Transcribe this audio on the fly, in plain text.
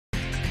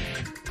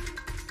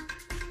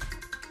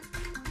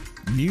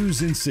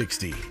News in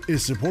 60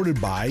 is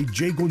supported by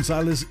J.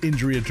 Gonzalez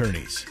Injury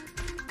Attorneys.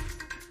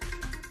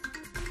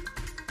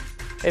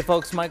 Hey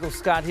folks, Michael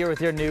Scott here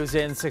with your news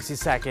in 60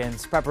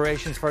 seconds.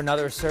 Preparations for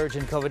another surge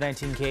in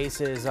COVID-19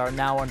 cases are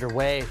now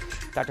underway.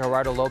 Dr.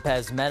 Gerardo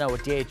Lopez Mena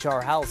with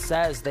DHR Health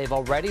says they've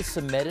already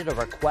submitted a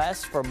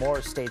request for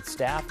more state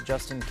staff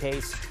just in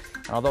case.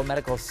 And although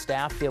medical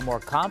staff feel more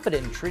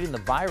confident in treating the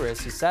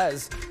virus, he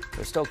says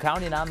they're still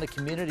counting on the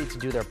community to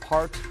do their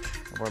part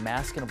and wear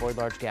masks and avoid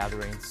large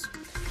gatherings.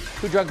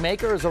 Food drug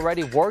maker is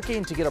already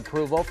working to get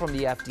approval from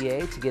the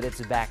FDA to get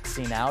its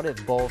vaccine out.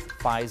 If both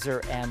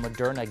Pfizer and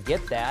Moderna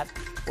get that,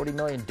 40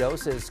 million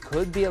doses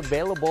could be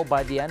available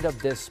by the end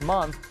of this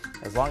month,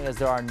 as long as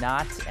there are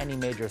not any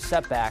major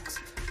setbacks.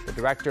 The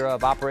director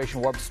of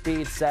Operation Warp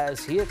Speed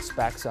says he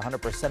expects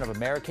 100% of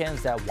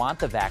Americans that want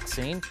the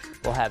vaccine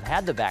will have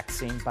had the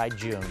vaccine by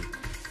June.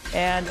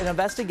 And an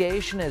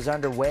investigation is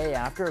underway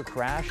after a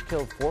crash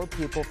killed 4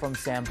 people from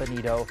San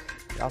Benito.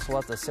 He also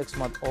left a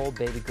 6-month-old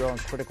baby girl in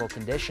critical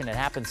condition. It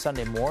happened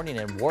Sunday morning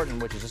in Wharton,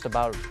 which is just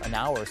about an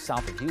hour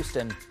south of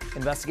Houston.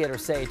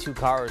 Investigators say 2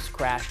 cars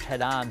crashed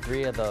head-on.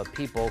 3 of the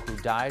people who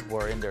died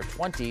were in their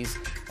 20s,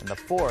 and the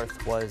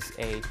 4th was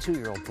a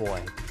 2-year-old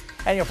boy.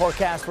 And your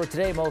forecast for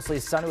today, mostly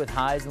sunny with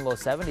highs in the low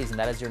 70s, and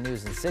that is your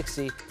News in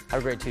 60.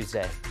 Have a great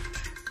Tuesday.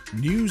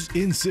 News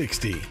in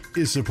 60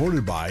 is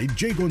supported by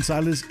J.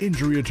 Gonzalez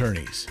Injury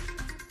Attorneys.